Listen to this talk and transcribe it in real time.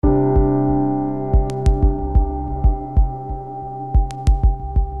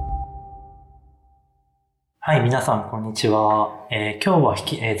はい、皆さん、こんにちは。今日は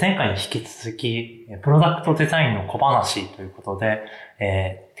前回に引き続き、プロダクトデザインの小話ということで、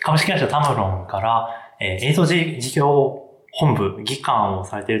株式会社タムロンから、映像事業本部、技官を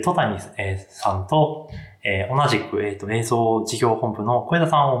されている戸谷、さんと、同じく、映像事業本部の小枝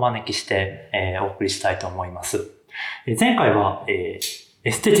さんをお招きして、お送りしたいと思います。前回は、エ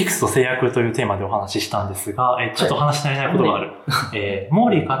ステティクスと制約というテーマでお話ししたんですが、ちょっと話し足りないことがある。モ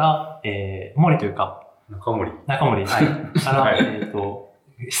ーリーから、モーリーというか、中森。はい。から、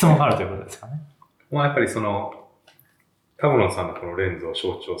質問があるということですかね。やっぱりタムロンさんのこのレンズを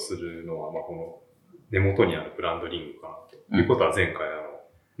象徴するのは、この根元にあるブランドリングかなということは前回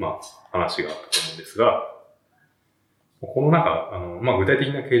話があったと思うんですが、この具体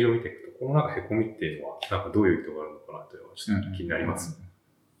的な形状を見ていくと、この凹みっていうのは、どういう意図があるのかなというのはちょっと気になります。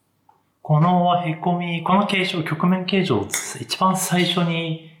この凹み、この形状、曲面形状を一番最初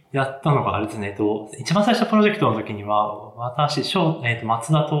にやったのがあれですね。一番最初のプロジェクトの時には、私、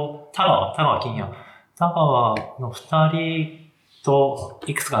松田と田川金也、田川の二人と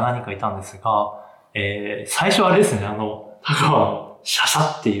いくつか何かいたんですが、最初はあれですね、田川のシャシ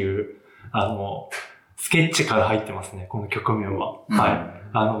ャっていう、スケッチから入ってますね、この曲面は。は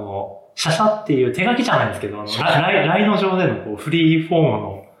い。シャシャっていう手書きじゃないんですけど、ライノ上でのフリーフォーム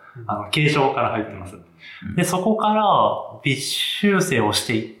の形状から入ってます。で、そこから微修正をし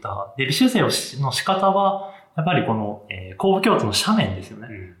ていった。で、微修正の仕方は、やっぱりこの、後部鏡との斜面ですよ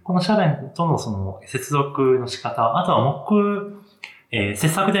ね。この斜面との接続の仕方、あとは切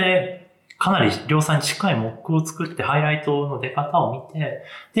削でかなり量産に近い木を作ってハイライトの出方を見て、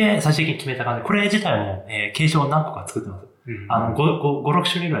で、最終的に決めた感じで、これ自体も、形状を何個か作ってます。5、6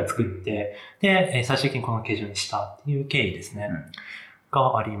種類ぐらい作って、で、最終的にこの形状にしたっていう経緯ですね。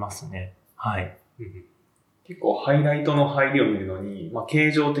がありますね。はい。結構ハイライトの入りを見るのに、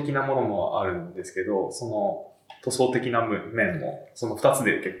形状的なものもあるんですけど、その塗装的な面も、その2つ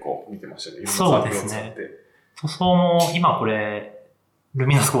で結構見てましたね。そうですね。塗装も今これ、ル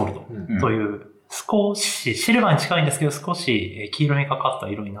ミナスゴールドという、少しシルバーに近いんですけど、少し黄色にかかった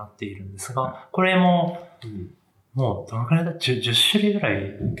色になっているんですが、これも、もうどのくらいだ 10種類ぐら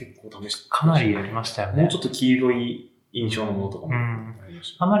い結構試してかなりやりましたよね。もうちょっと黄色い印象のものとかもありま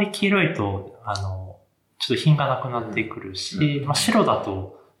した。あまり黄色いと、ちょっと品がなくなってくるし、白だ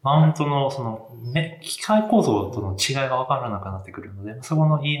と、マウントの機械構造との違いがわからなくなってくるので、そこ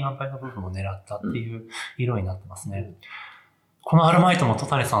のいい塩梅の部分を狙ったっていう色になってますね。このアルマイトも戸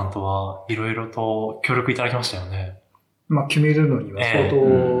谷さんとはいろいろと協力いただきましたよね。決めるのには相当、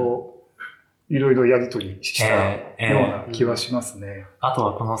いろいろやりとりしたような気はしますね。あと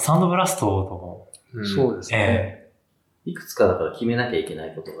はこのサウンドブラストの、そうですね。いくつかだから決めなきゃいけな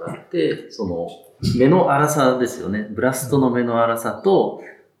いことがあって、目の粗さですよね。ブラストの目の粗さと、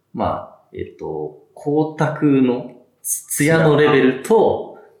光沢の艶のレベル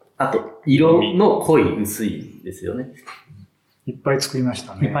と、あと、色の濃い薄いですよね。いっぱい作りまし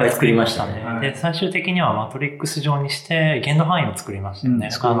たね。いっぱい作りましたね。で、最終的にはマトリックス状にして限度範囲を作りましたよ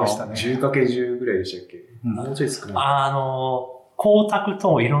ね。作りましたね。10×10 ぐらいでしたっけ？もうちょい少ない。光沢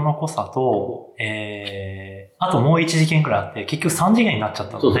と色の濃さと、あともう1次元くらいあって、結局3次元になっちゃっ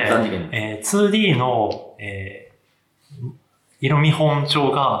たので、2D の、色見本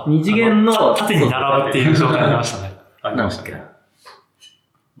帳が2次元の縦に並ぶっていう状態になりましたね。なんだっけな。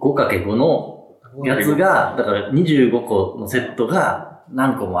5×5 のやつが、だから25個のセットが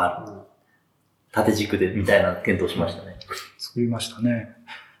何個もある。縦軸でみたいな検討しましたね。作りましたね。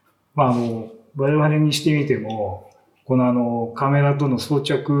我々にしてみても、このカメラとの装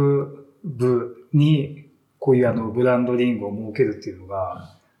着部にこういうブランドリングを設けるっていうの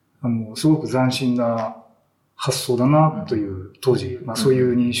が、すごく斬新な発想だなという当時、そうい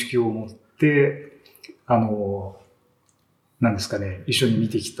う認識を持って、なんですかね、一緒に見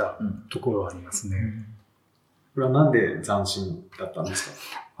てきたところはありますね。これはなんで斬新だったんです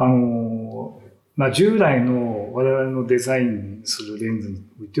か？従来の我々のデザインするレンズに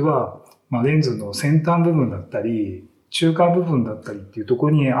おいては、レンズの先端部分だったり、中間部分だったりっていうとこ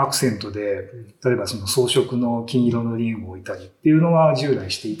ろにアクセントで、例えば装飾の金色のリングを置いたりっていうのが従来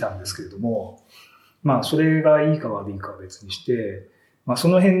していたんですけれども、それがいいか悪いかは別にして、そ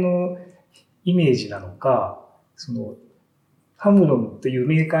の辺のイメージなのか、タムロンっていう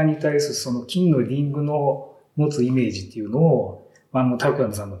メーカーに対する金のリングの持つイメージっていうのを、タクヤ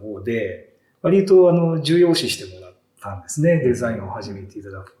ムさんの方で、割と重要視してもらったんですね、デザインを始めていた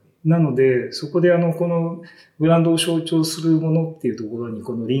だく。なので、そこでこのブランドを象徴するものっていうところに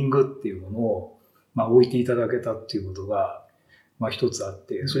このリングっていうものを、置いていただけたっていうことが、一つあっ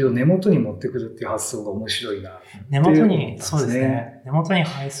て、それを根元に持ってくるっていう発想が面白いな。根元に、そうですね。根元に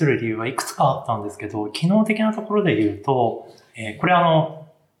配する理由はいくつかあったんですけど、機能的なところで言うと、これ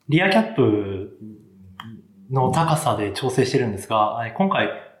リアキャップの高さで調整してるんですが、今回、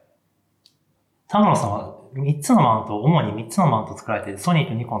田村さんは3つのマウント、主に3つのマウントを作られていて、ソニー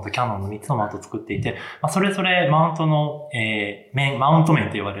とニコンとキヤノンの3つのマウントを作っていて、それぞれマウントの、マウント面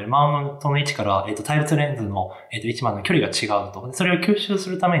と言われるマウントの位置から、対物レンズの、位置までの距離が違うと。それを吸収す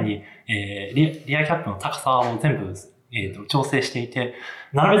るために、リアキャップの高さを全部、調整していて、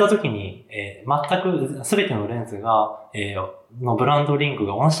並べたときに、全く全てのレンズが、のブランドリング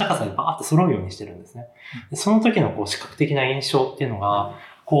が同じ高さでバーッと揃うようにしてるんですね。でその時の視覚的な印象っていうのが、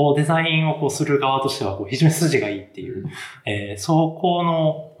デザインをする側としては、非常に筋がいいっていう、そこ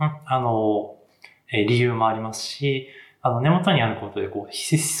の、理由もありますし、根元にあることで、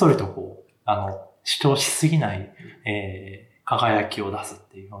ひっそりと主張しすぎない、輝きを出す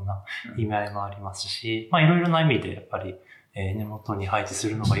っていうような意味合いもありますし、いろいろな意味でやっぱり、根元に配置す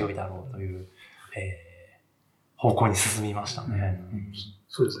るのが良いだろうという、方向に進みましたね。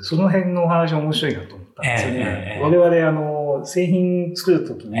そうですね。その辺のお話面白いなと思ったんですよね。我々、製品作る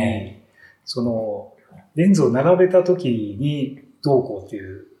ときに、レンズを並べたときにどうこうって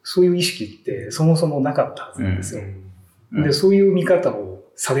いう、そういう意識ってそもそもなかったはずなんですよ。で、そういう見方を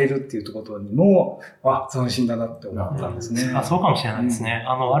されるっていうところにも、斬新だなって思ったんですね。そうかもしれないですね。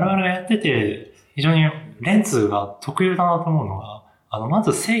我々がやってて、非常にレンズが特有だなと思うのが、ま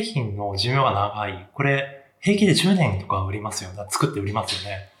ず製品の寿命が長い。これ、平気で10年とか売りますよ。作って売りますよ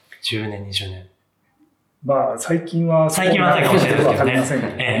ね。10年、20年。最近はないかもしれないですけど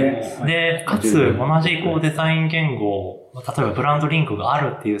ね。で、かつ、同じデザイン言語、例えばブランドリンクがあ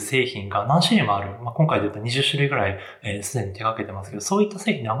るっていう製品が何種類もある。今回で言うと20種類ぐらい、すでに手掛けてますけど、そういった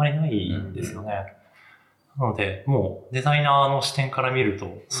製品あまりないんですよね。なので、もうデザイナーの視点から見ると、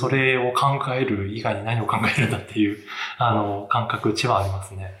それを考える以外に何を考えるんだっていう、感覚、うちはありま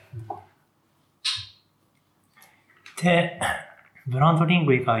すね。で、ブランドリン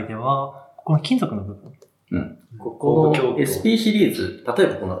グ以外では、この金属の部分。ここの SP シリーズ、例え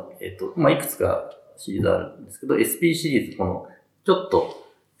ばこの、いくつかシリーズあるんですけど、SP シリーズ、ちょっと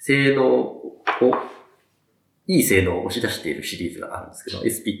いい性能を押し出しているシリーズがあるんですけど、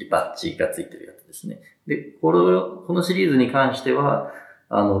SP ってバッジがついてるやつですね。で、このシリーズに関しては、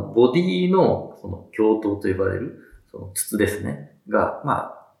ボディの、強頭と呼ばれる、筒ですね、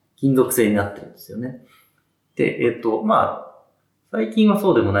が、金属製になってるんですよね。で、最近は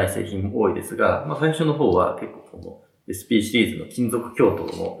そうでもない製品も多いですが、最初の方は結構この SP シリーズの金属強頭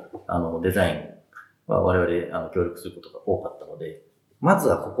のデザインは我々協力することが多かったので、まず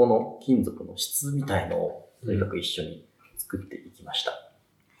はここの金属の質みたいのをとにかく一緒に作っていきました。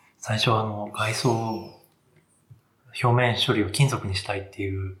最初は外装表面処理を金属にしたいって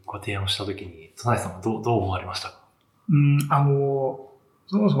いうご提案をしたときに、戸内さんはどう思われましたか？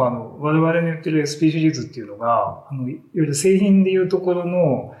そもそも我々の言ってる SP シリーズっていうのが、いわゆる製品でいうところ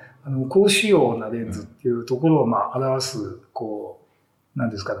の、高仕様なレンズっていうところを表す、なん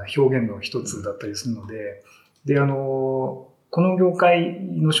ですかね、表現の一つだったりするので、で、この業界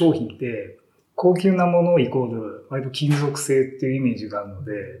の商品って、高級なものイコール、割と金属製っていうイメージがあるの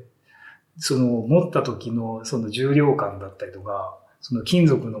で、持った時の重量感だったりとか、金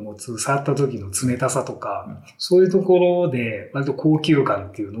属の持つ、触った時の冷たさとか、そういうところで割と高級感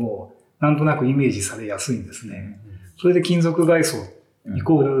っていうのをなんとなくイメージされやすいんですね。それで金属外装イ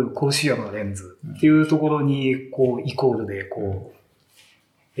コール高視野のレンズっていうところにイコールで考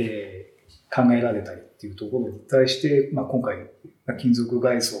えられたりっていうところに対して、今回金属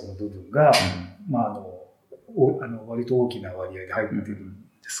外装の部分が、割と大きな割合で入ってるん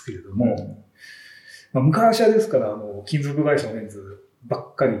ですけれども、昔はですから、金属外装のレンズば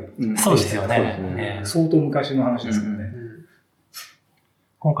っかり。そうですよね。相当昔の話ですけどね。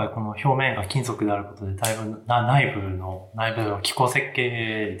今回この表面が金属であることで、だいぶ内部の機構設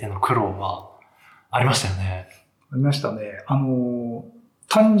計での苦労はありましたよね。ありましたね。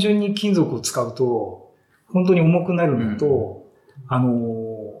単純に金属を使うと、本当に重くなるのと、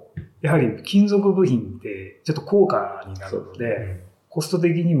やはり金属部品ってちょっと高価になるので、コスト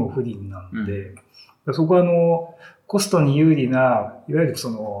的にも不利になるので、そこはコストに有利な、いわゆる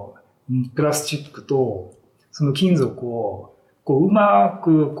プラスチックと、その金属を、うま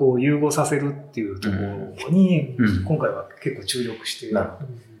く融合させるっていうところに、今回は結構注力して、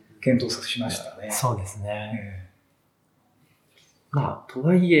検討しましたね。そうですね。と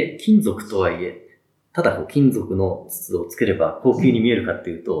はいえ、金属とはいえ、ただ金属の筒をつければ高級に見えるかっ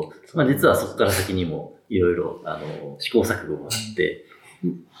ていうと、実はそこから先にもいろいろ試行錯誤があって、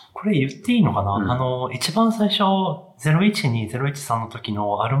これ言っていいのかな、うん、一番最初、012、013の時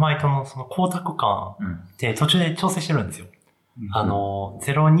のアルマイトのその光沢感って途中で調整してるんですよ。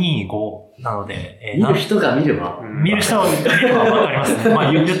025なので、見る人が見れば。見る人が見ればわかりますね。ま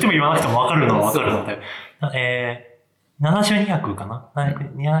あ言っても言わなくてもわかるのはわかるので。7200かな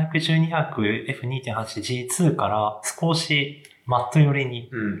 ?21200 F2.8G2 から少しマット寄りに、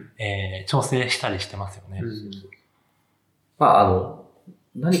調整したりしてますよね。まあ、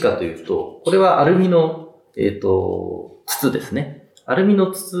何かというと、これはアルミの、筒ですね。アルミ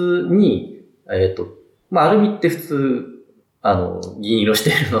の筒に、まあ、アルミって普通、銀色し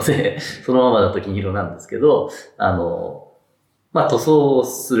ているので、そのままだと銀色なんですけど、まあ、塗装を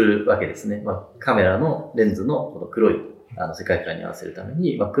するわけですね。まあ、カメラのレンズのこの黒い、世界観に合わせるため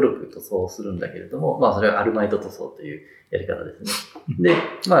に、まあ、黒く塗装をするんだけれども、まあ、それはアルマイト塗装というやり方ですね。で、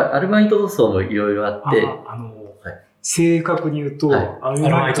まあ、アルマイト塗装もいろいろあって、正確に言うと、アル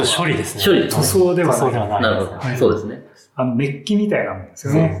マイト処理ですね。処理です。塗装ではない。なるほど。そうですね。メッキみたいなもんです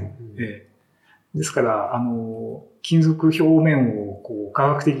よね。ですから、金属表面をこう科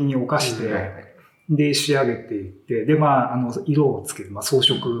学的に侵して、で、仕上げていって、で、まあ、色をつける、まあ、装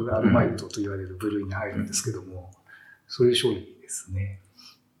飾アルマイトと言われる部類に入るんですけども、そういう処理ですね。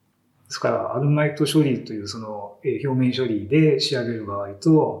ですから、アルマイト処理というその、表面処理で仕上げる場合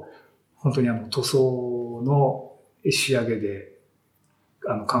と、本当に塗装の仕上げで、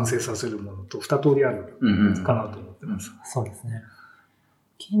完成させるものと二通りあるかなと思ってます。そうですね。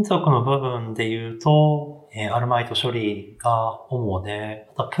金属の部分で言うと、アルマイト処理が主で、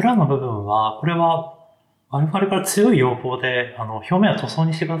あとプラの部分は、これは、我々から強い要望で、表面は塗装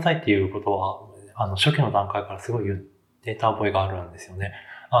にしてくださいっていうことは、初期の段階からすごい言ってた覚えがあるんですよね。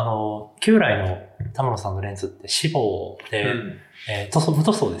旧来の田村さんのレンズって脂肪で、無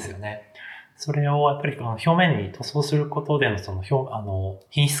塗装ですよね。それをやっぱり表面に塗装することでのその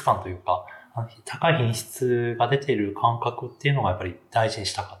品質感というか、高い品質が出ている感覚っていうのがやっぱり大事に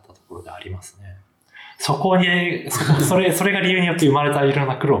したかったところでありますね。そこに、それが理由によって生まれたいろん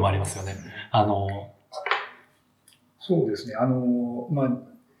な苦労もありますよね。そうですね。まあ、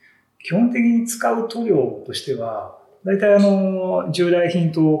基本的に使う塗料としては、大体従来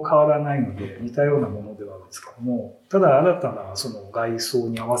品と変わらないので似たようなものではあるんですけども、ただ新たなその外装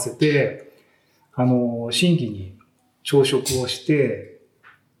に合わせて、新規に調色をして、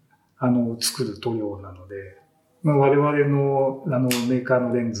作る塗料なので、まあ、我々の、メーカー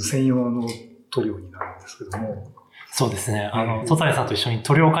のレンズ専用の塗料になるんですけども。そうですね。戸谷さんと一緒に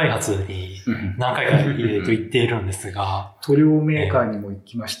塗料開発に何回か行っているんですが。塗料メーカーにも行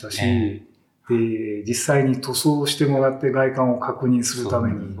きましたし、で、実際に塗装してもらって外観を確認するた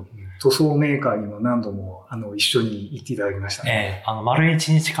めに、塗装メーカーにも何度も一緒に行っていただきましたね。丸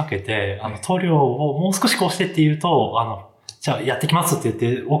1日かけて、塗料をもう少しこうしてって言うと、じゃあやってきますって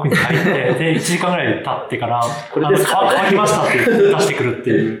言って奥に入って、で、1時間ぐらい経ってから、乾きましたって言って出してくるって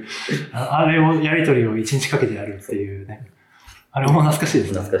いう、あれを、やりとりを1日かけてやるっていうね。あれも懐かしいで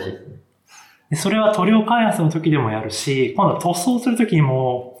すね。懐かしいですね。でそれは塗料開発の時でもやるし、今度は塗装する時に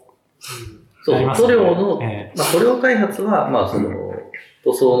も、そう、塗料の、まあ、塗料開発は、まあ、その、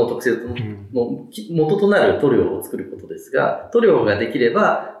塗装の特性の元となる塗料を作ることですが、塗料ができれ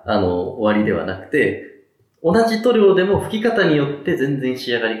ば、終わりではなくて、同じ塗料でも吹き方によって全然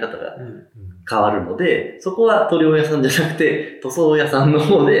仕上がり方が変わるので、そこは塗料屋さんじゃなくて、塗装屋さんの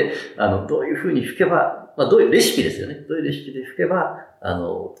方で、どういう風に吹けば、まあ、どういうレシピですよね。どういうレシピで吹けば、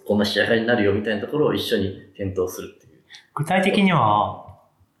こんな仕上がりになるよみたいなところを一緒に検討するっていう。具体的には、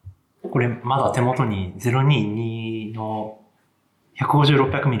これまだ手元に022の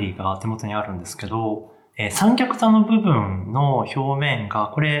150、600ミリが手元にあるんですけど、三脚座の部分の表面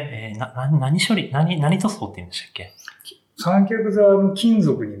が、これ、何処理、何塗装って言うんでしたっけ？三脚座は金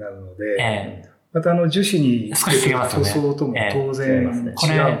属になるので、また樹脂に少し違いますよね。塗装とも当然違うん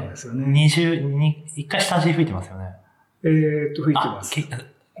ですよね。一回下地吹いてますよね。吹いてます。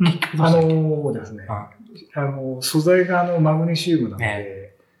ですね。素材がマグネシウムなの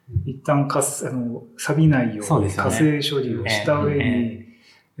で、一旦錆びないように火成処理をした上に、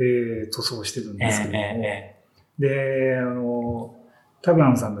塗装してるんですけども、で、タグラ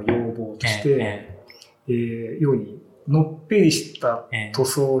ンさんの要望として、ようにのっぺりした塗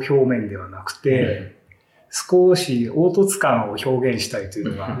装表面ではなくて、少し凹凸感を表現したいとい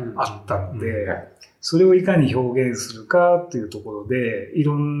うのがあったので、それをいかに表現するかというところで、い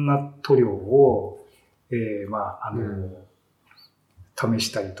ろんな塗料を、試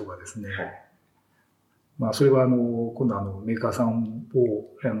したりとかですね。まあ、それは今度メーカーさん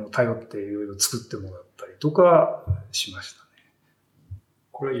を頼っていろいろ作ってもらったりとかしましたね。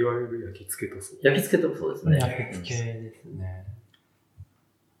これはいわゆる焼き付け塗装。焼き付け塗装ですね。焼き付けですね。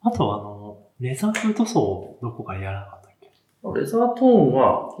あとレザーフ塗装どこかやらなかったっけ？レザートーン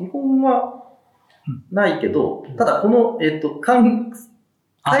は、基本はないけど、ただこの、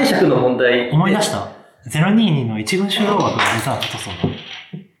解釈の問題。思い出した。022の一群集動枠のレザー塗装だ。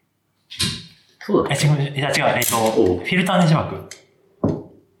そうだ。違う。フィルターネジ枠。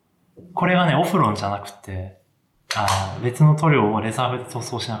これがね、オフロンじゃなくて、別の塗料をレザーで塗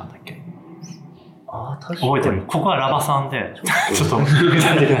装しなかったっけ？確かに。覚えてる？ここはラバさんで、ちょっと具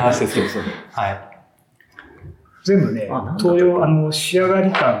体的な話ですけど。はい。全部ね、塗料、仕上が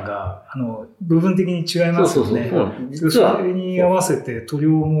り感が、部分的に違いますよね。それに合わせて塗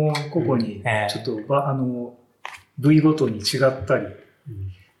料も個々に、ちょっと、部位ごとに違ったり、っ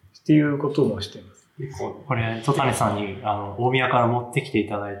ていうこともしています。これ、戸谷さんに、大宮から持ってきてい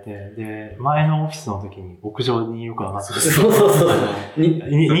ただいて、で、前のオフィスの時に屋上によく上がってて、日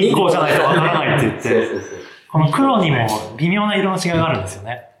光じゃないとわからないって言って、この黒にも微妙な色の違いがあるんですよ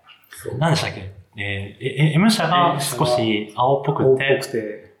ね。何でしたっけ？M 社が少し青っぽく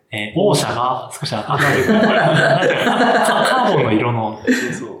て、O 社が少し赤っぽくて、カーボンの色の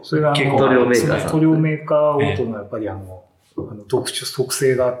それが塗料メーカーさん。塗料メーカーごとのやっぱり特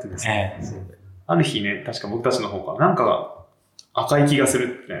性があってですね。ある日ね、確か僕たちの方からなんかが赤い気がす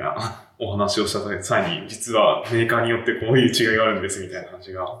るみたいなお話をした際に、実はメーカーによってこういう違いがあるんですみたいな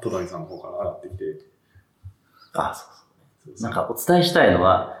話が戸谷さんの方から上がってきて。そう。なんかお伝えしたいの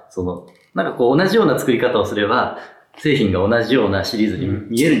は、なんかこう同じような作り方をすれば、製品が同じようなシリーズに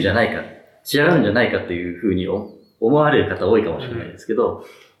見えるんじゃないか、仕上がるんじゃないかっていうふうに思われる方多いかもしれないですけど、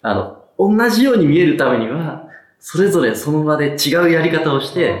同じように見えるためには、それぞれその場で違うやり方を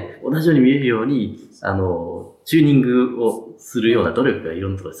して、同じように見えるように、チューニングをするような努力がいろ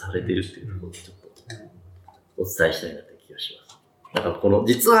んなところでされてるっていうところをちょっとお伝えしたいなという気がします。だから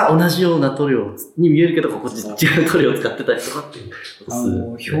実は同じような塗料に見えるけど、ここ違う塗料を使ってたりとかっていう。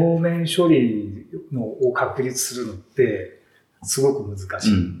表面処理を確立するのって、すごく難し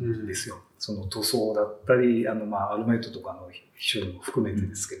いんですよ。その塗装だったり、アルメイトとかの処理も含めて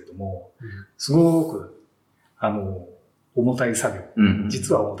ですけれども、すごく、重たい作業。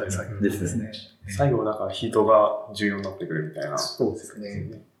実は重たい作業ですね。最後だからヒートが重要になってくるみたいな。そうです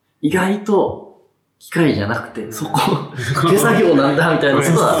ね。意外と、機械じゃなくて、手作業なんだみたいなこ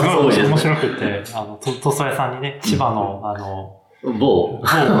とはすごい面白くて、塗装屋さんにね、千葉の某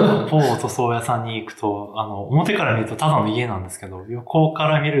塗装屋さんに行くと、表から見るとただの家なんですけど、横か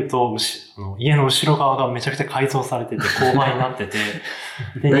ら見ると、家の後ろ側がめちゃくちゃ改造されてて、勾配になってて、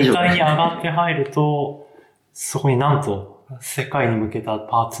で、2階に上がって入ると、そこになんと、世界に向けた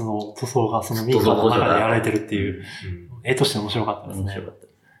パーツの塗装がそのミーカーの中でやられてるっていう、絵として面白かったですね。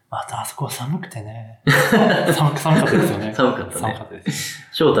またあそこは寒くてね。寒かったですよね。寒かったね。寒かったです。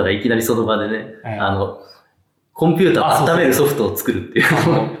翔太がいきなりその場でね、コンピューターを温めるソフトを作るっていう、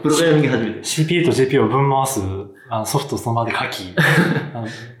プログラミング始めて。CPU と GPU を分回すソフトをその場で書き、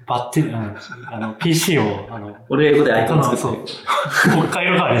バッテリー、PC を、俺英語でアイコン作って。北海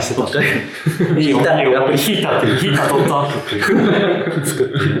道側にしてた。ヒータードットアップっていう作っ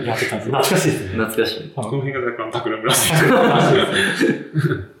てやってたんです。懐かしいですね。懐かしい。この辺が若干企むらしい。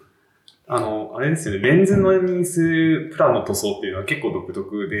あれですよね、レンズのニースプラの塗装っていうのは結構独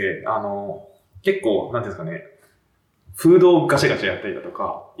特で、結構、なんていうんですかね、フードをガシャガシャやったりだと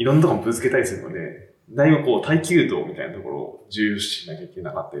か、いろんなところもぶつけたりするので、だいぶ耐久度みたいなところを重視しなきゃいけ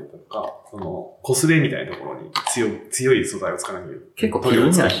なかったりだとか、擦れみたいなところに強い素材を使わなきゃいけない。結構塗料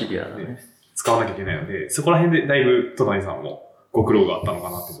にはシビアだね。使わなきゃいけないので、そこら辺でだいぶ戸谷さんもご苦労があったのか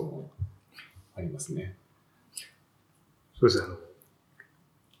なってところもありますね。そうですね。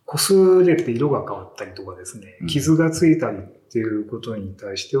擦れて色が変わったりとかですね、傷がついたりっていうことに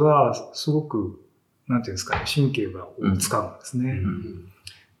対しては、すごく、なんていうんですかね、神経が使うんですね。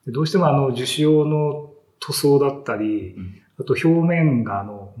でどうしても樹脂用の塗装だったり、あと表面が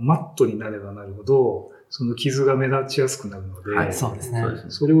マットになればなるほど、その傷が目立ちやすくなるので、はい、そうですね。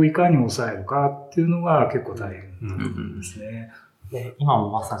それをいかに抑えるかっていうのが結構大変ですね。で今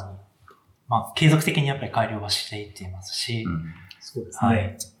もまさに、継続的にやっぱり改良はしていっていますし、そうですね。は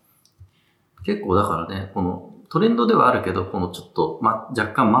い、結構だからね、このトレンドではあるけど、このちょっと、若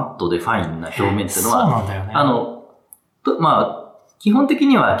干マットでファインな表面っていうのは、そうなんだよね。基本的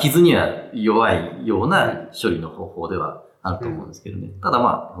には傷には弱いような処理の方法ではあると思うんですけどね。ただ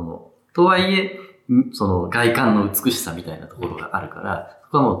とはいえ、外観の美しさみたいなところがあるから、そ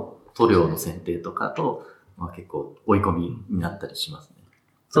こはもう塗料の選定とかと、結構追い込みになったりしますね。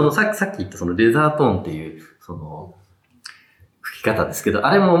さっき言ったレザートーンっていう、吹き方ですけど、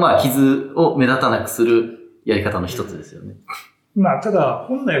あれも傷を目立たなくするやり方の一つですよね。ただ、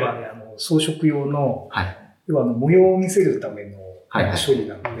本来はね、装飾用の、要は模様を見せるための、処理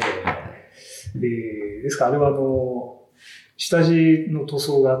なので、ですからあれは下地の塗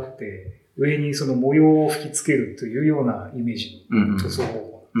装があって、上にその模様を吹き付けるというようなイメージの塗装方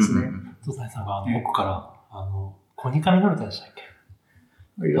法ですね。戸谷さんが奥から、コニカミノルタでしたっけ？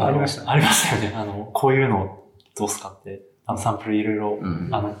ありましたね。ありましたよね。こういうのどうすかって、サンプルいろいろ、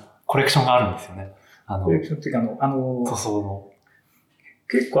コレクションがあるんですよね。コレクションっていうか、塗装の。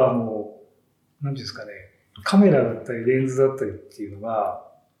結構なんていうんですかね、カメラだったりレンズだったりっていうのが、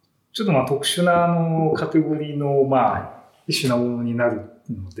ちょっと特殊なカテゴリーの一種なものになる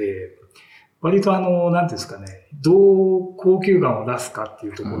ので、割となんていうんですかね、どう高級感を出すかってい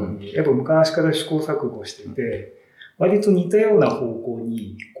うところに、やっぱ昔から試行錯誤していて、割と似たような方向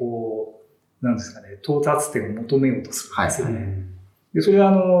に、なんですかね、到達点を求めようとするんですよね。で、それ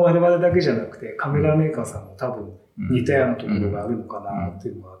は我々だけじゃなくて、カメラメーカーさんも多分似たようなところがあるのかなって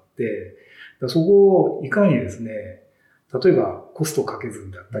いうのがあって、そこをいかにですね、例えばコストかけず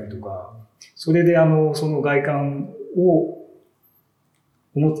にだったりとか、それでその外観を、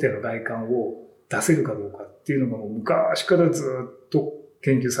思ったような外観を出せるかどうかっていうのがもう昔からずっと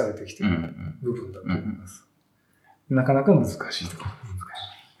研究されてきている部分だと思います。なかなか難しいところですね。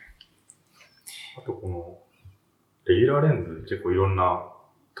あとこの、レギュラーレンズ結構いろんな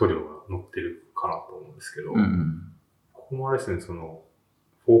塗料が載ってるかなと思うんですけど、ここもあれですね、その、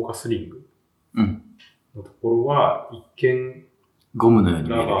フォーカスリングのところは一見、ゴムのように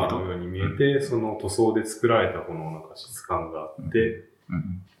見えるラバーのように見えて、その塗装で作られたこのなんか質感があって、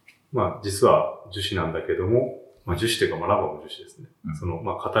実は樹脂なんだけども、樹脂というかラバーも樹脂ですね。その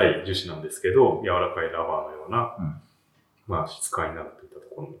硬い樹脂なんですけど、柔らかいラバーのような、質感になるといったと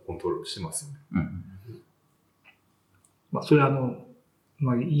ころもコントロールしてますよね。それは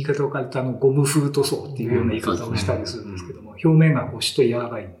言い方を変えたゴム風塗装っていうような言い方をしたりするんですけども、表面がしっとり柔ら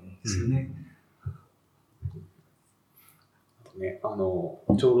かいんですよね。ちょ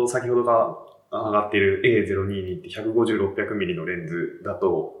うど先ほどが上がっている A022 って150、600mm のレンズだ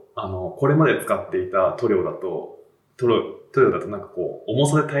と、これまで使っていた塗料だとなんか重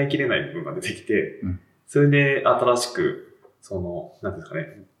さで耐えきれない部分が出てきて、それで新しく、なんですか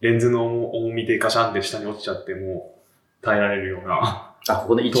ね、レンズの重みでガシャンって下に落ちちゃっても耐えられるような、こ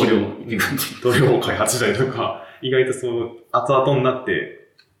こで一部塗料を開発したりとか、意外と後々になって、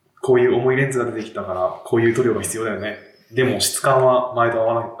こういう重いレンズが出てきたから、こういう塗料が必要だよね。でも質感は前と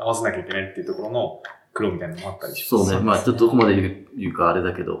合わせなきゃいけないっていうところの黒みたいなのもあったりします。そうね。ちょっとどこまで言うかあれ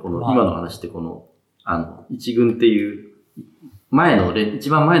だけど、今の話って一群っていう、一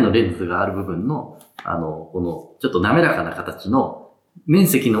番前のレンズがある部分の、この、ちょっと滑らかな形の面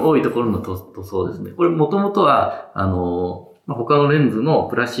積の多いところの塗装ですね。これもともとは、他のレンズの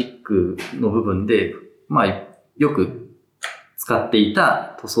プラスチックの部分で、よく使ってい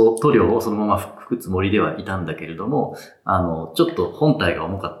た塗料をそのまま吹くつもりではいたんだけれども、ちょっと本体が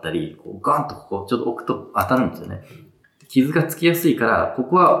重かったり、ガンとちょっと置くと当たるんですよね。傷がつきやすいから、こ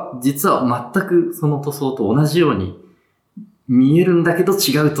こは実は全くその塗装と同じように見えるんだけど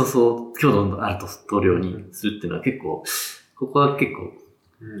違う塗装、強度のある塗料にするっていうのは結構、ここは結構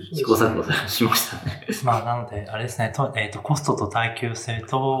試行錯誤しましたね。なので、あれですね、コストと耐久性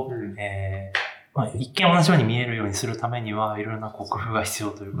と、一見同じように見えるようにするためには、いろいろな工夫が必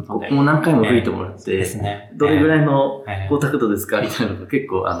要ということで。もう何回も吹いてもらって、ですね。どれぐらいの光沢度ですかみたいなのが結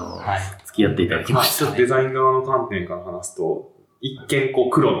構、付き合っていただきました、ちょっとデザイン側の観点から話すと、一見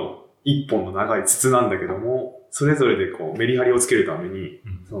黒の一本の長い筒なんだけども、それぞれでメリハリをつけるために、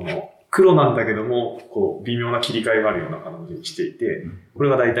黒なんだけども、微妙な切り替えがあるような感じにしていて、これ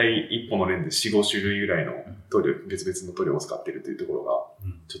がだいたい一本のレンズ4、5種類ぐらいの別々の塗料を使っているというところが、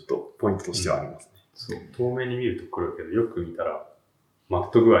ちょっとポイントとしてはありますね。そう、遠目に見ると黒いけど、よく見たら、マッ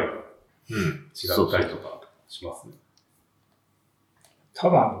ト具合が違ったりとかしますね。多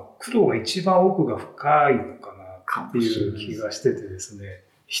分黒が一番奥が深いのかなっていう気がしててですね、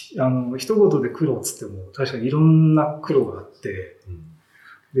一言で黒っつっても確かにいろんな黒があって、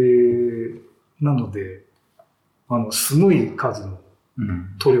で、なので、すごい数の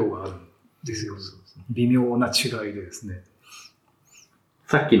塗料があるんですよ。微妙な違いでですね。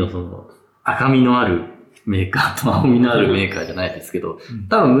さっきの赤みのあるメーカーと青みのあるメーカーじゃないですけど、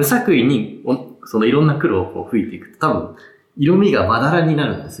多分無作為にいろんな黒を吹いていくと多分色味がまだらにな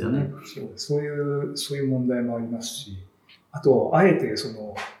るんですよね。そういう問題もありますし、あと、あえて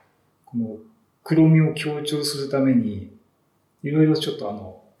この黒みを強調するために、いろいろちょっ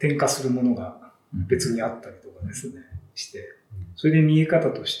と添加するものが別にあったりとかですね、して、それで見え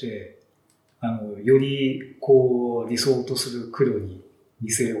方として、より理想とする黒に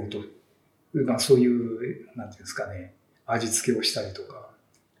見せようと、そういう、なんていうんですかね、味付けをしたりとか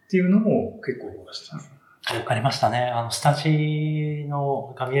っていうのも結構してます。ありましたね。下地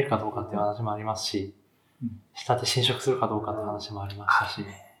のが見えるかどうかっていう話もありますし、下で侵食するかどうかっていう話もありましたし。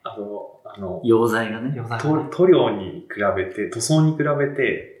溶剤がね。塗料に比べて、塗装に比べ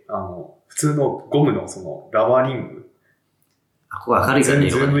て、普通のゴムのそのラバーリング。ここ明るいからね。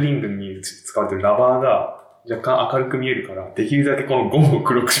ズームリングに使われてるラバーが若干明るく見えるから、できるだけこのゴムを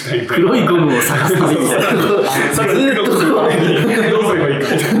黒くしたいみたいな。黒いゴムを探すために。ずっと黒いどうすればいい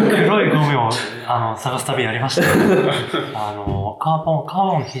かみたいな。黒いゴムを探す旅やりましたね。カー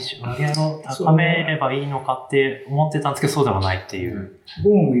ボン比重割合を高めればいいのかって思ってたんですけど、そうではないっていう。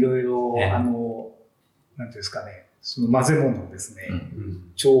ゴムいろいろ、なんていうんですかね、その混ぜ物をですね、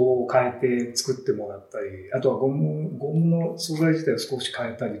調を変えて作ってもらったり、あとはゴムの素材自体を少し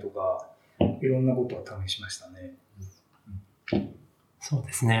変えたりとか、いろんなことを試しましたね。そう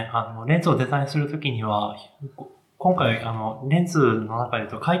ですね。レンズをデザインするときには、今回、レンズの中で言う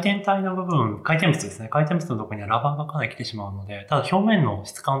と回転体の部分、回転物ですね。回転物のところにはラバーがかなり来てしまうので、ただ表面の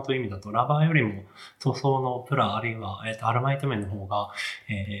質感という意味だと、ラバーよりも塗装のプラ、あるいは、アルマイト面の方が、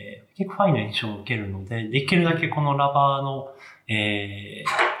結構ファインな印象を受けるので、できるだけこのラバーの、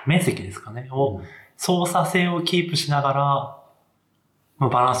面積ですかね、を操作性をキープしながら、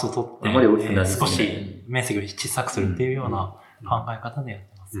バランスをとって、少し面積より小さくするっていうような考え方でやって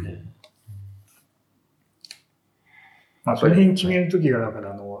ますね。まあ、その辺決めるときが、だか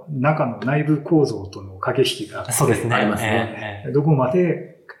ら中の内部構造との駆け引きがそうですね。ありますね。どこま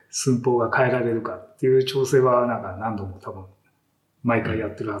で寸法が変えられるかっていう調整は、なんか何度も多分、毎回や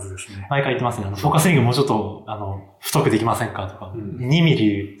ってるはずですね。毎回言ってますね。フォーカスリングもうちょっと、太くできませんかとか、2ミ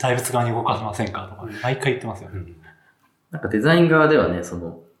リ対物側に動かせませんかとか、毎回言ってますよね。なんかデザイン側ではね、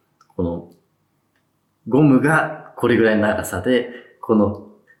この、ゴムがこれぐらいの長さで、この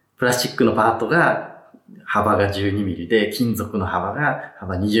プラスチックのパートが幅が12ミリで、金属の幅が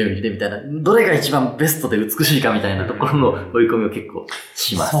幅20ミリでみたいな、どれが一番ベストで美しいかみたいなところの追い込みを結構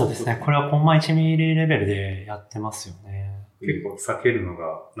します。そうですね。これはコンマ1ミリレベルでやってますよね。結構避けるの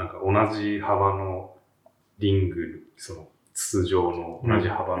が、なんか同じ幅のリング、筒状の同じ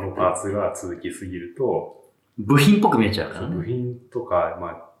幅のパーツが続きすぎると、部品っぽく見えちゃうからね。部品とか、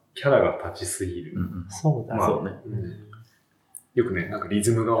キャラが立ちすぎる。そうだね。そうね。よくね、なんかリ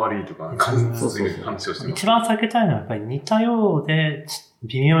ズムが悪いとか、話をしてます。一番避けたいのはやっぱり似たようで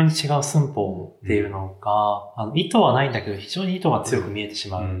微妙に違う寸法っていうのが、意図はないんだけど非常に意図が強く見えてし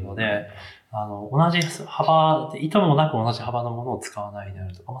まうので、同じ幅、意図もなく同じ幅のものを使わないであ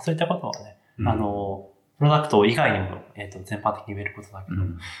るとか、そういったことはね、プロダクト以外にも、全般的に言えることだけど、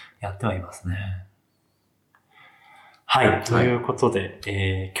やってはいますね。はい。ということで、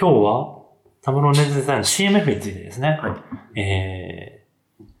今日はタムロンレンズデザインの CMF についてですね。はい。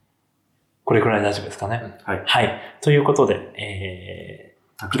これくらい大丈夫ですかね。はい。はい。ということで、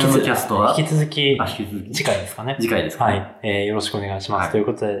タクラムキャストは引き続き、次回ですかね。次回ですかね。はい。よろしくお願いします。という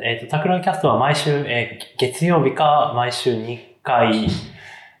ことで、タクラムキャストは毎週、月曜日か毎週2回、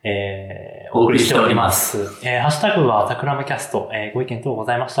お送りしております。ハッシュタグはタクラムキャスト、ご意見等ご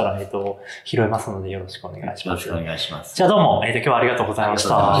ざいましたら、拾えますのでよろしくお願いします。よろしくお願いします。じゃあどうも、今日はありがとうございまし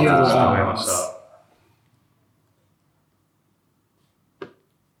た。ありがとうございました。ありがとうございました。